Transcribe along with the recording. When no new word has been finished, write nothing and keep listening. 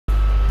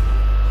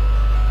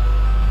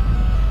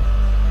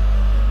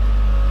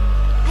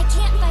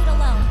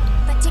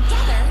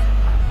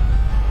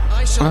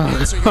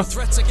answer your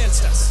threats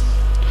against us.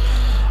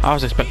 I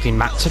was expecting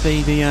Matt to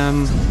be the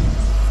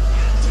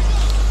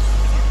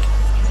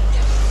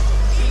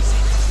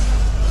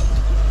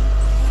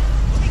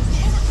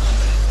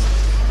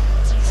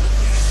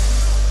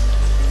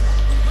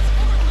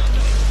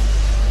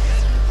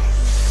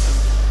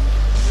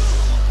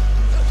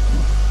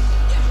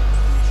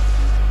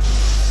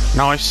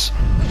Nice.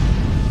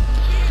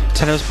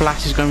 Telos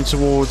Blast is going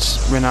towards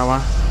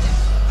Renoa.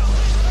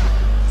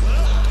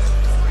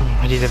 Oh,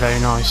 he did a very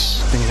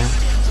nice thing there.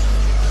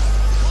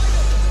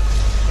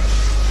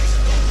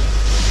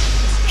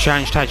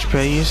 Changed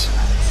HPs.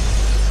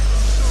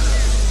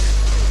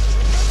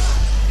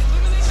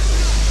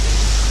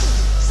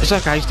 It's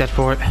okay, he's dead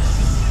for it.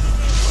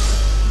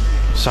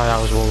 Sorry, I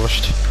was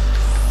rushed.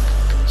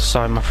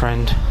 Sorry, my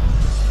friend.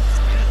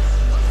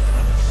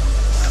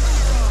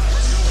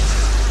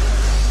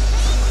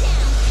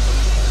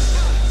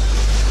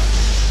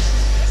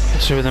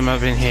 Two of them have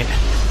been hit.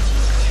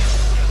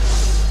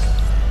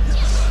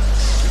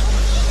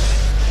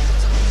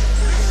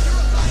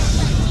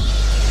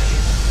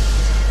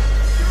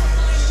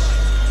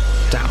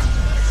 Down.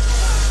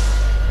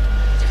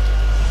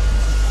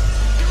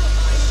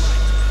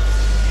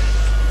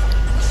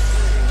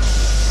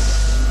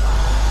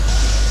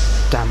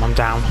 Damn, I'm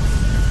down.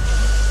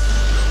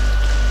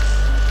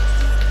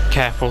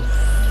 Careful,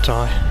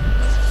 die.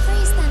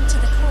 Freeze them to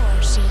the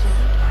core, Shiva.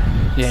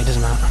 Yeah, it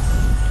doesn't matter.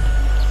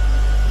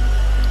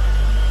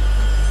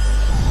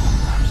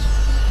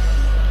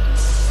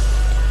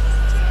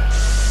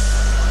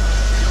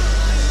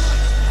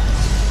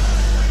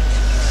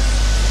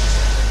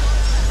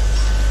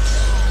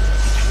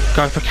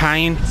 Go for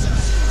Kane.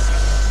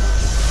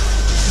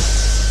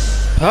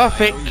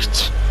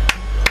 Perfect.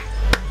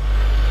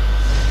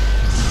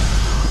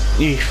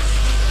 You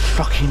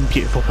fucking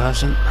beautiful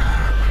person.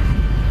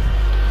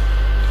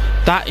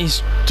 That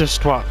is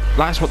just what.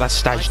 That's what that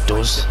stage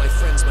does.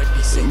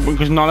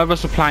 Because none of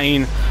us are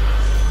playing.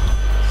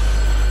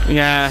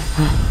 Yeah.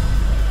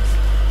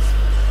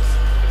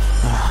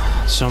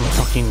 Some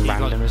fucking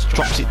randomers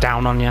drops it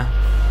down on you.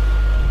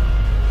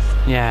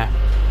 Yeah.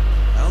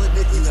 I'll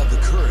admit you have the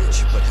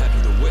courage, but have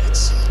you the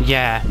wits?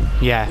 Yeah,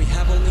 yeah. We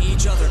have only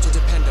each other to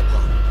depend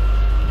upon.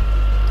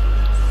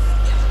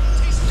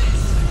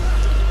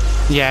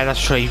 Yeah, that's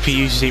true. If he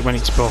uses it when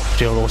it's buffed,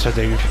 he'll also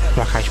do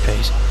black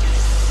HPs.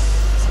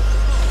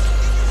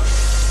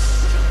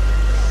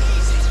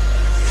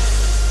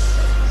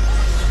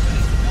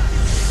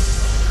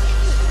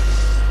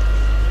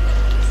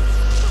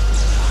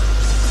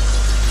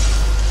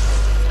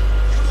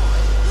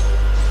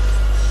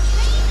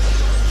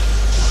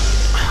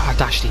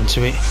 Dashed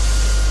into it.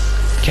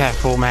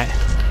 Careful, mate.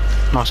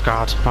 Nice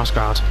guard, nice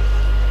guard.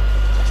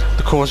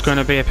 The core's going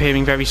to be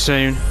appearing very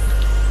soon.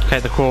 Okay,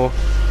 the core.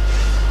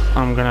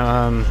 I'm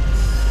gonna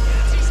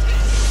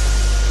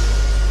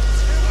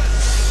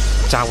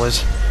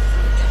towers.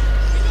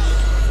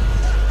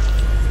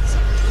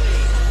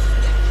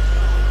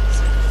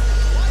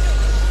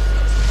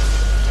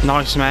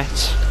 Nice,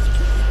 mate.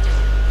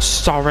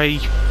 Sorry,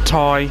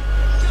 Ty.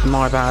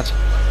 My bad.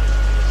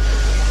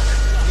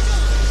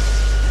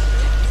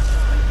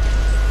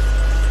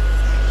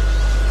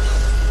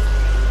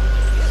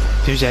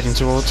 Who's heading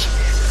towards?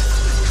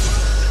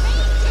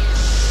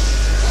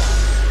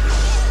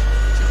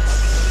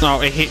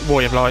 Oh, it hit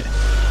Warrior of Light.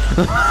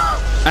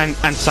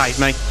 and saved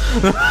me.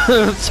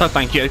 So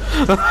thank you.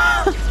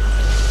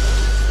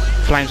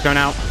 Flames going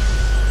out.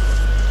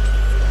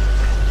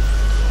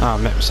 Oh,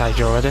 Met was saved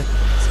you already.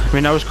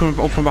 Renoa's coming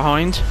up from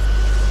behind.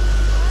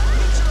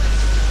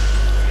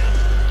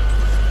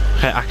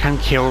 Okay, I can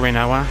kill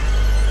Renoa.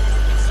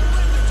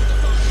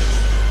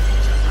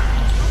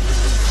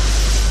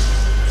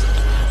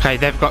 Okay,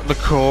 they've got the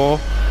core.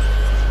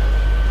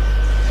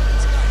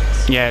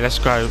 Yeah, let's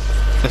go.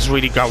 Let's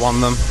really go on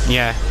them.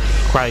 Yeah,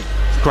 great.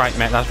 Great,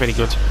 mate. That's really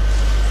good.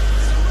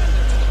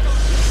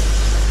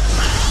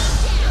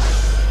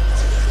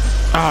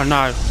 Oh,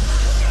 no.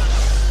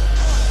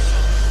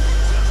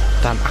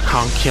 Damn, I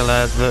can't kill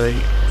the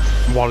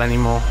wall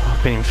anymore.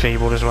 I've been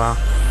enfeebled as well.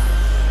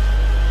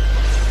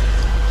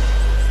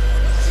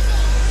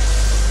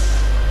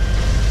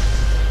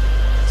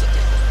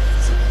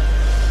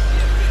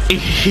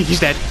 He's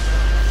dead.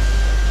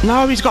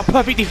 No, he's got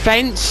perfect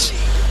defense.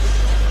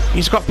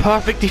 He's got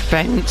perfect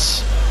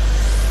defense.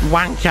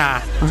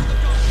 Wanker.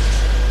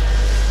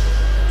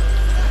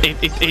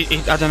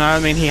 I don't know. I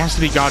mean, he has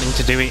to be guarding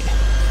to do it.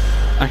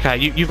 Okay,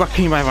 you've got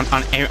King Wave on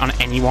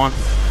anyone.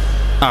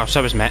 Oh,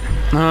 so was Met.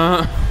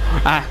 I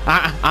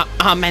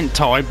meant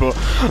Ty, but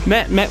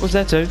Met was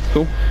there too.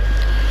 Cool.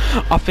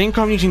 I think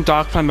I'm using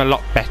Dark Flame a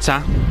lot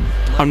better.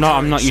 I'm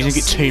not using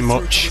it too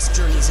much.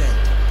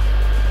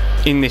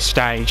 In this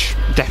stage,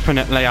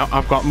 definitely,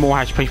 I've got more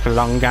HP for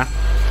longer.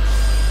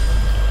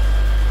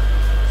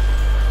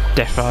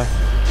 Defo.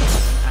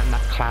 And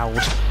that cloud.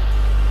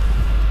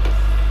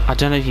 I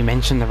don't know if you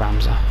mentioned the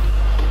Ramza.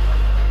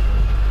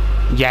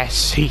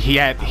 Yes, he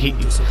did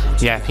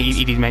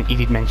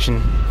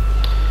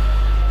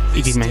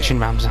mention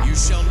Ramza.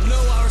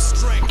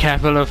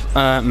 Careful of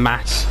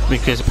Matt,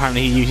 because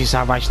apparently he uses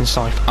Salvation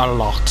Scythe a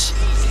lot.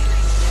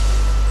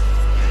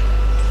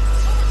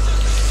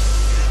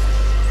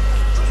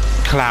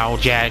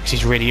 Cloud, yeah, because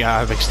he's really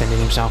overextending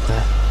himself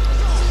there.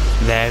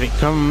 There it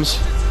comes.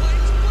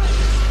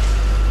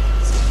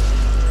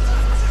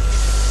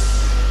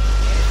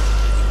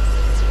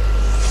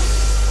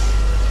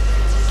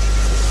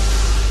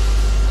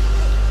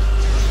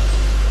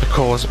 The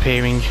core's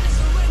appearing.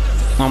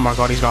 Oh my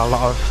god, he's got a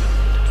lot of...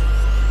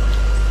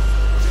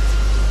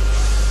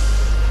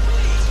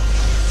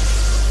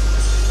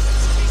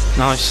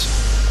 Nice.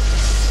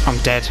 I'm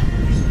dead.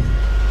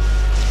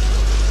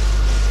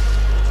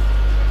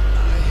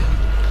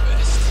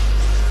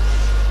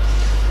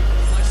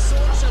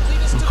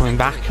 I'm coming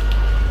back.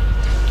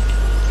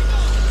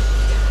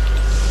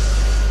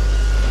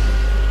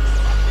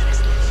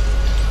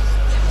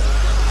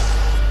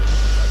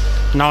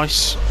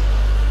 Nice.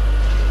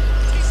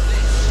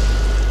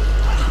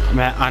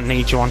 I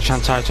need you on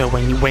Shantato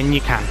when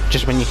you can.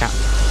 Just when you can.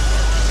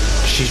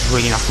 She's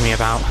really knocking me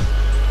about.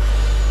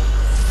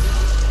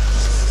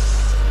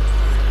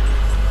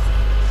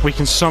 We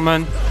can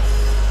summon.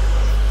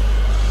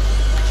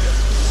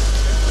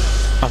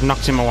 I've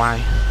knocked him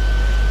away.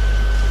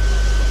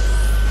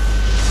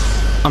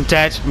 I'm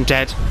dead. I'm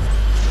dead.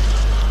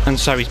 And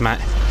so he's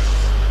Matt.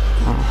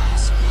 Oh.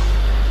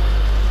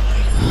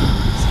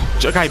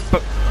 Okay,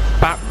 but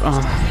back.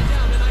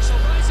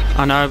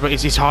 I know, but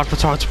it's hard for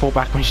Ty to fall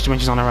back when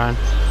she's on her own.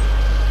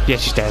 Yeah,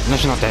 she's dead. No,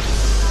 she's not dead.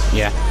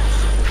 Yeah.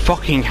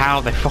 Fucking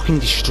hell, they fucking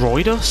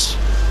destroyed us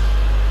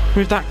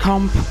with that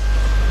comp.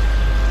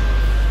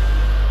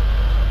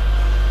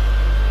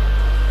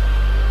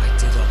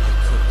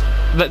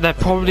 They're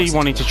probably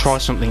wanting to try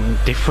something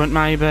different,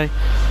 maybe.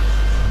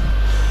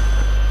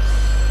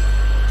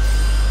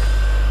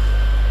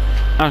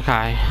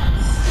 Okay.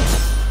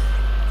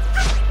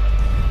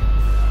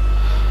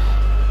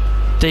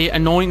 The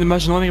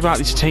most annoying thing about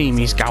this team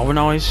is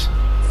Galvanize,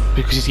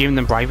 because he's giving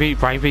them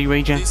bravery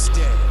regen. This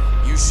day,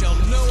 you shall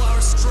know our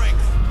strength.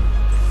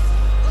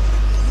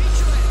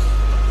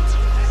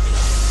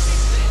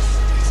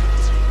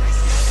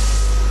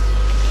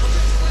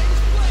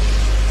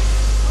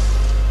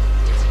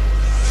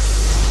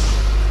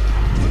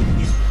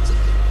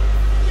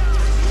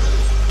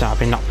 I've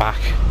been knocked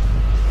back.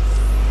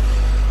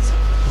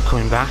 I'm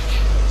coming back.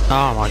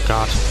 Oh my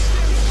god.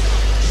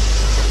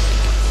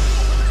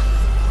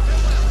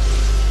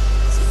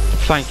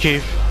 Thank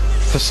you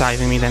for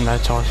saving me then though,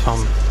 Ty,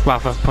 from, well,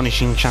 for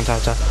punishing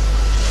Shantota.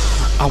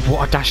 Oh,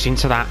 what, I dashed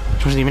into that.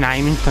 She wasn't even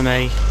aiming for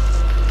me.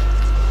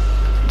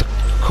 The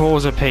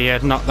cause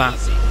appeared, not that.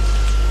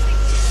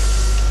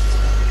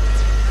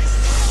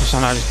 Just,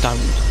 I know, just don't.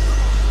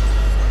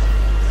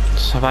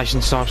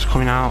 Salvation Scythe's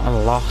coming out a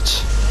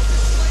lot.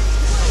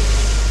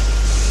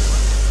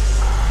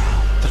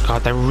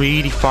 God, they're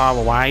really far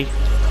away.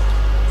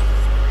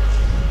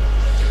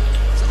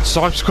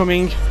 Scythe's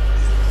coming.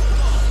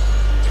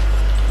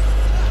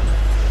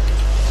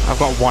 I've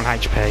got 1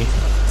 HP.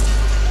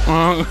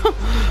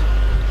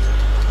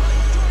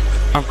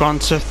 I've gone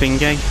to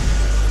thingy.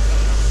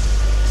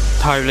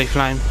 Holy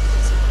flame.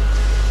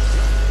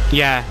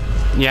 Yeah,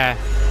 yeah.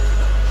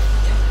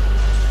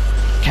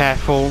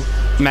 Careful.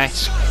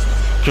 Met.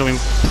 You're in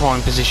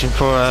prime position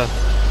for a...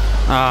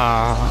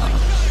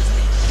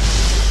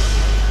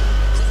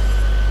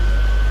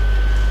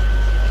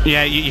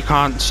 yeah, you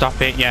can't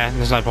stop it. Yeah,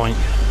 there's no point.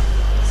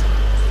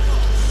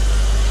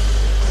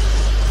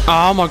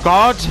 Oh my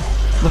god!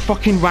 The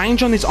fucking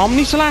range on this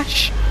Omni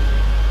Slash!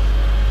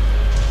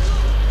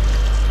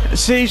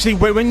 Seriously,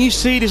 when you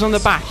see this on the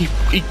back,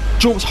 he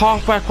jumps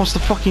halfway across the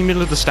fucking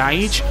middle of the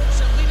stage.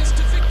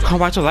 Can't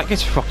wait till that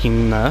gets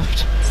fucking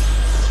nerfed.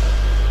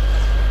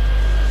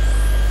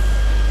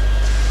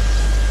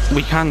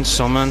 We can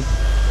summon.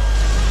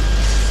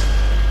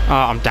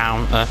 Oh, I'm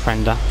down,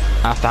 Earthbender.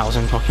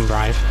 1,000 fucking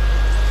brave.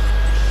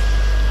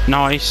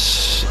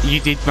 Nice. You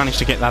did manage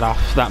to get that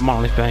off, that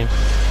monolith beam.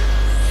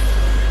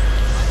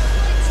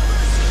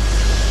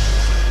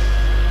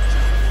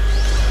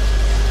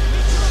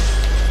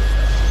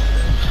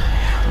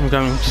 I'm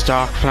going to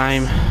Dark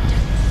Flame.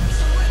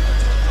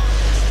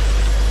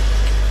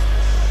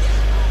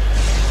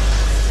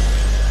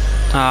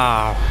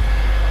 Ah,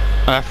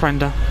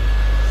 Earthbender.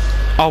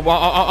 Oh,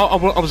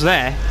 I was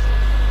there.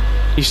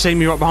 You see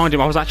me right behind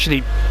him. I was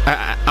actually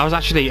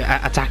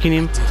attacking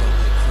him.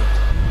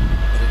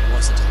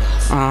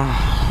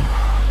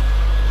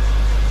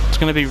 It's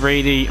going to be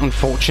really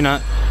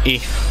unfortunate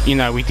if, you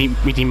know, we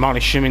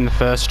demolish him in the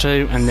first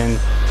two, and then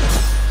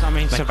I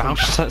mean,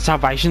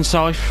 Salvation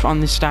Scythe on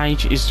this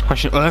stage is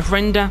questionable.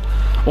 Earthbender,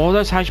 all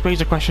those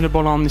HPs are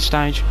questionable on this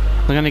stage.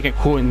 They're going to get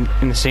caught in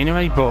the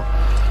scenery, but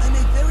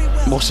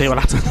we'll see what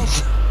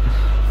happens.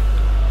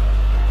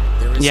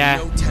 There is yeah.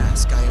 No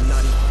task I am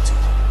not equal to.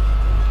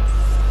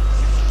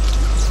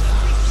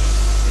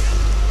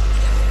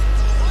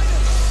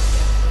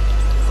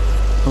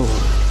 Oh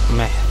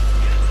man.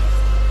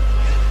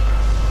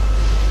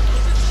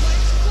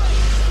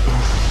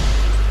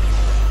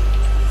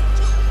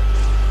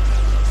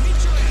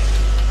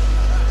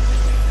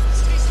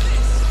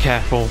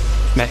 Careful,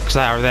 Met, because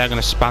they're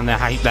going to spam their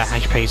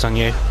HPs on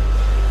you.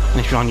 And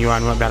if you're on your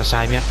own, we won't be able to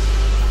save you.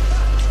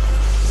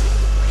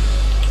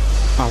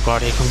 Oh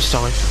god, here comes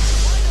Steve.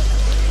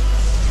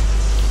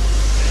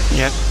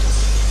 Yep.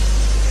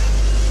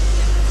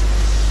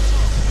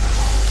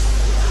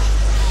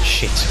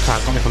 Shit,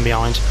 that got me from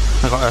behind.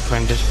 I got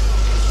earth-rendered.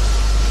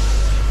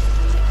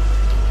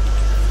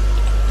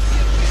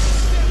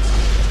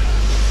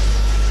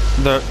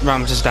 The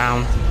Rams is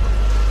down.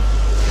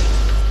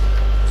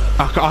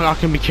 I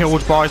can be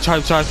killed by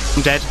Toto.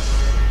 I'm dead.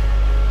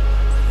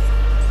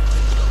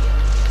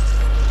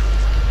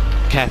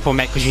 Careful,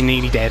 mate, because you're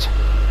nearly dead.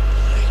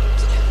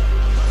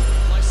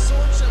 My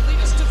sword shall lead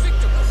us to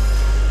victory.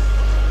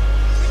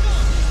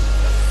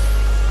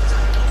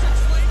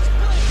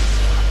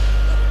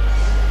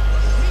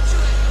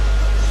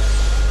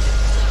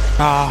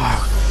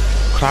 Ah,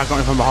 Cloud got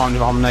me from behind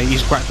with Omni.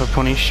 He's great for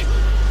punish.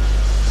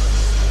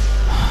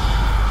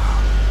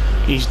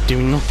 He's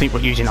doing nothing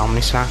but using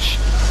Omni Slash.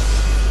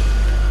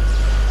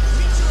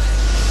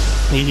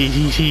 He's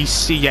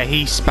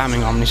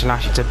spamming Omni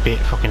Slash. It's a bit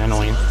fucking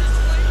annoying.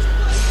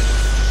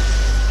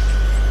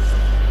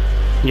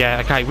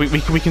 Yeah, okay,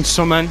 we can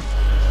summon.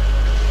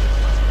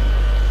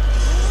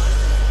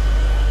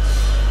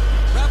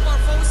 Wrap our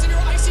foes in your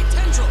icy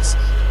tendrils.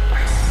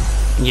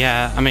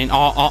 Yeah, I mean,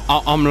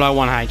 I'm low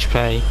on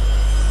HP.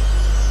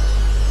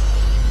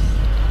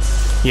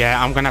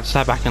 Yeah, I'm gonna have to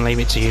step back and leave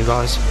it to you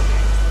guys.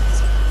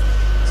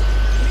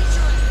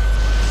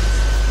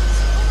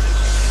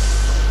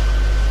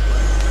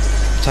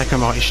 Take a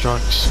mighty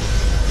strikes.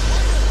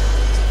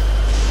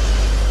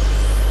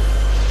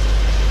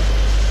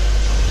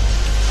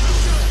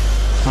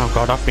 Oh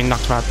god, I've been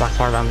knocked back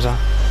by Ramza.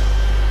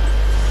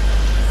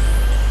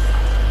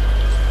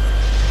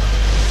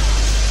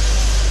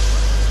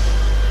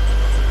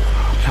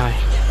 Okay,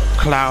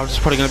 Cloud's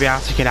probably going to be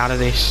able to get out of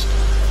this.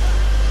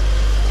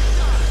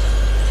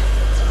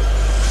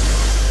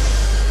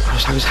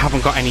 I just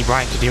haven't got any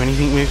break to do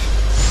anything with.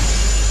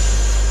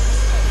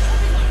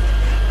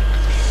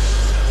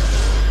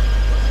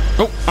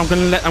 Oh, I'm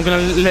gonna let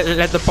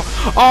the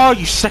oh,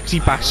 you sexy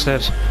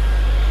bastard!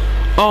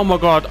 Oh my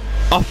god,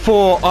 I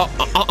thought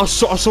I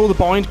saw the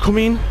bind come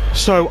in,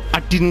 so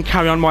I didn't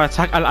carry on my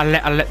attack.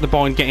 I let the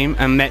bind get him,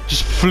 and that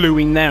just flew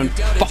in there and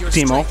fucked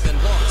him up.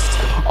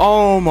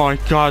 Oh my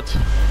god!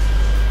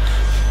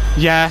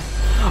 Yeah,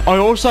 I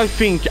also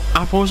think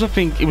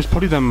it was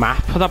probably the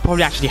map that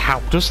probably actually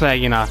helped us there,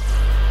 you know,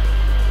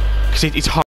 because it's hard.